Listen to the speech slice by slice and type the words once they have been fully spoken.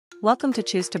Welcome to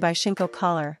Choose to Buy ShengKou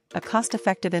Collar, a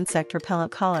cost-effective insect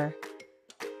repellent collar.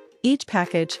 Each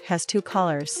package has 2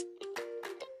 collars.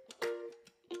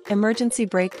 Emergency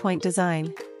breakpoint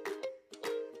design.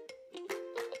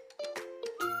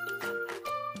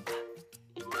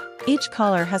 Each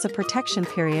collar has a protection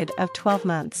period of 12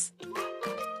 months.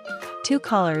 2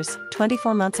 collars,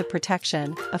 24 months of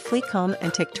protection, a flea comb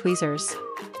and tick tweezers.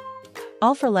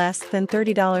 All for less than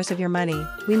 $30 of your money.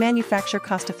 We manufacture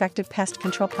cost-effective pest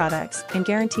control products and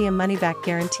guarantee a money-back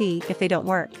guarantee if they don't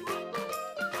work.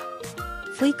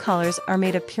 Flea collars are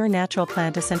made of pure natural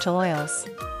plant essential oils.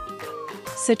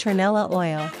 Citronella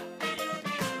oil,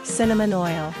 cinnamon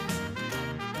oil,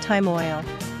 thyme oil,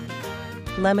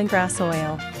 lemongrass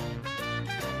oil.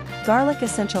 Garlic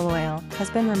essential oil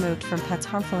has been removed from pets'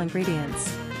 harmful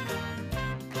ingredients.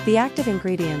 The active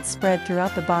ingredients spread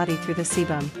throughout the body through the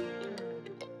sebum.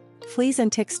 Fleas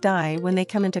and ticks die when they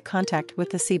come into contact with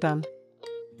the sebum.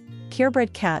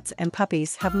 Purebred cats and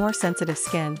puppies have more sensitive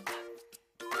skin.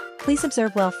 Please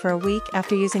observe well for a week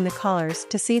after using the collars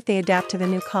to see if they adapt to the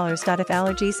new collars. If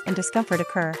allergies and discomfort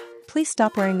occur, please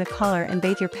stop wearing the collar and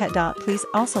bathe your pet. Please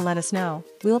also let us know.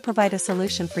 We will provide a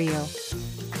solution for you.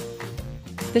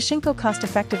 The ShengKou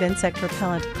cost-effective insect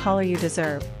repellent collar you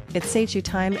deserve. It saves you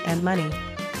time and money.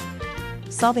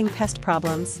 Solving pest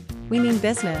problems. We mean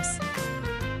business.